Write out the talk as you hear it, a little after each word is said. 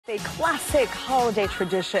A classic holiday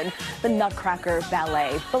tradition, the Nutcracker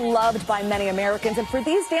Ballet, beloved by many Americans. And for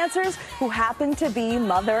these dancers who happen to be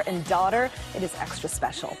mother and daughter, it is extra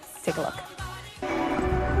special. Take a look.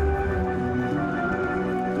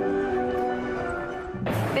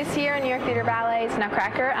 This year in New York Theatre Ballet's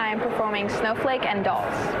Nutcracker, I am performing Snowflake and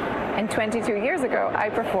Dolls. And 22 years ago, I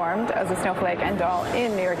performed as a snowflake and doll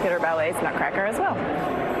in New York Theatre Ballet's Nutcracker as well.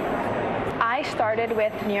 I started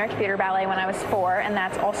with New York Theatre Ballet when I was 4, and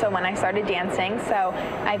that's also when I started dancing. So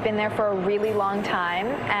I've been there for a really long time,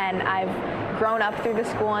 and I've grown up through the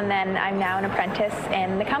school, and then I'm now an apprentice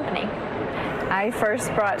in the company. I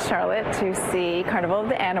first brought Charlotte to see Carnival of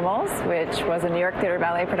the Animals, which was a New York Theatre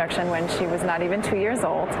Ballet production when she was not even 2 years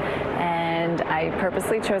old. And I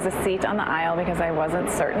purposely chose a seat on the aisle because I wasn't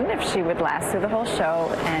certain if she would last through the whole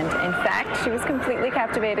show. And in fact, she was completely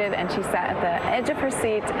captivated, and she sat at the edge of her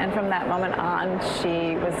seat. And from that moment on,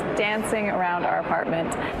 she was dancing around our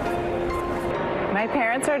apartment. My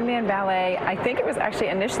parents started me in ballet. I think it was actually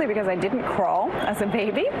initially because I didn't crawl as a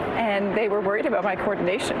baby, and they were worried about my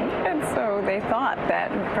coordination. And so they thought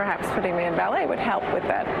that perhaps putting me in ballet would help with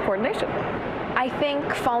that coordination. I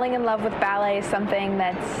think falling in love with ballet is something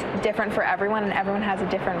that's different for everyone, and everyone has a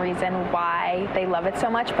different reason why they love it so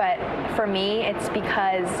much. But for me, it's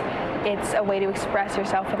because it's a way to express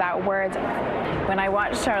yourself without words. When I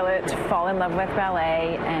watched Charlotte fall in love with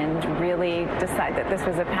ballet and really decide that this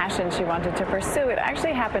was a passion she wanted to pursue, it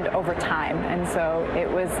actually happened over time. And so it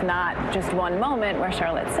was not just one moment where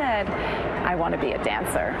Charlotte said, I want to be a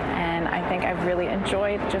dancer. And I think I've really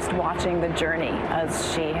enjoyed just watching the journey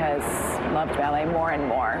as she has loved ballet more and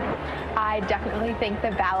more. I definitely think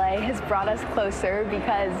that ballet has brought us closer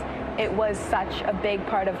because it was such a big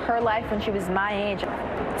part of her life when she was my age.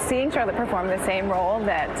 Seeing Charlotte perform the same role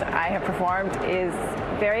that I have performed is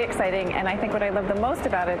very exciting, and I think what I love the most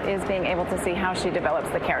about it is being able to see how she develops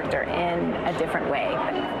the character in a different way.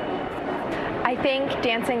 I think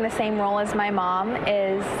dancing the same role as my mom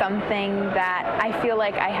is something that I feel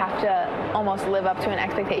like I have to almost live up to an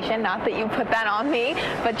expectation. Not that you put that on me,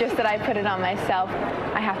 but just that I put it on myself.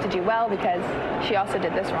 I have to do well because she also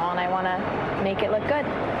did this role, and I want to make it look good.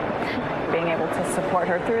 Being able to support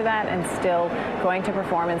her through that and still going to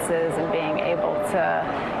performances and being able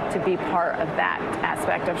to be part of that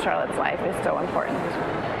aspect of Charlotte's life is so important.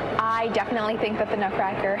 I definitely think that the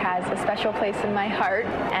Nutcracker has a special place in my heart,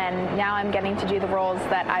 and now I'm getting to do the roles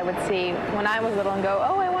that I would see when I was little and go,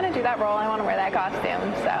 oh, I want to do that role, I want to wear that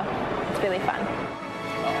costume, so it's really fun.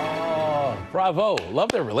 Oh, bravo. Love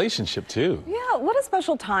their relationship, too. Yeah, what a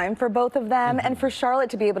special time for both of them, and for Charlotte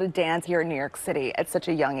to be able to dance here in New York City at such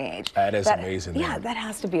a young age. That is amazing. Yeah, that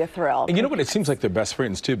has to be a thrill. And you know what? It seems like they're best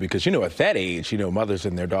friends, too, because, you know, at that age, you know, mothers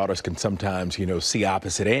and their daughters can sometimes, you know, see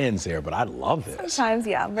opposite ends there, but I love this. Sometimes,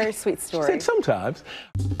 yeah, very sweet story. She said sometimes.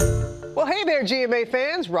 Well, hey there, GMA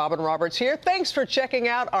fans. Robin Roberts here. Thanks for checking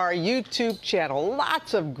out our YouTube channel.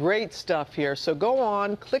 Lots of great stuff here. So go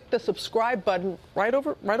on, click the subscribe button right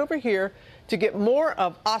over here to get more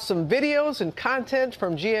of awesome videos and content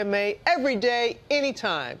from GMA every day,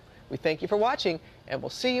 anytime. We thank you for watching, and we'll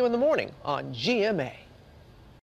see you in the morning on GMA.